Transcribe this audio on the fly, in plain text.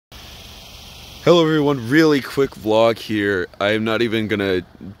Hello everyone, really quick vlog here. I'm not even gonna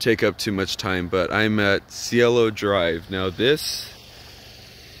take up too much time, but I'm at Cielo Drive. Now this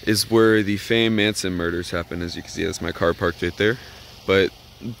is where the famed Manson murders happened. As you can see, that's my car parked right there. But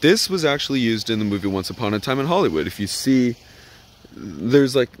this was actually used in the movie Once Upon a Time in Hollywood. If you see,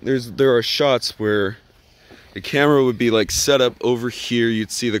 there are shots where the camera would be like set up over here.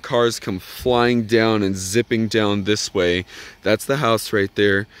 You'd see the cars come flying down and zipping down this way. That's the house right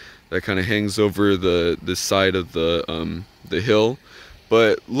there. That kind of hangs over the side of the hill.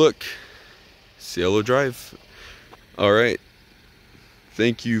 But look, Cielo Drive. All right,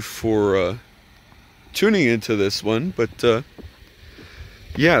 thank you for tuning into this one. But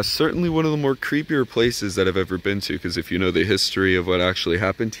yeah, certainly one of the more creepier places that I've ever been to. Because if you know the history of what actually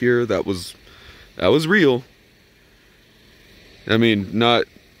happened here, that was real. I mean, not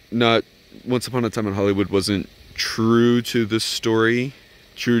Once Upon a Time in Hollywood wasn't true to the story.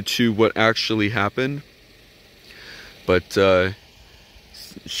 True to what actually happened, but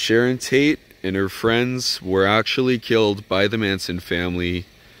Sharon Tate and her friends were actually killed by the Manson family,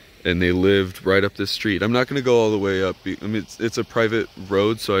 and they lived right up this street. I'm not going to go all the way up. I mean, it's a private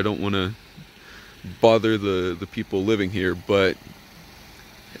road, so I don't want to bother the people living here. But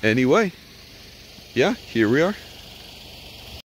anyway, yeah, here we are.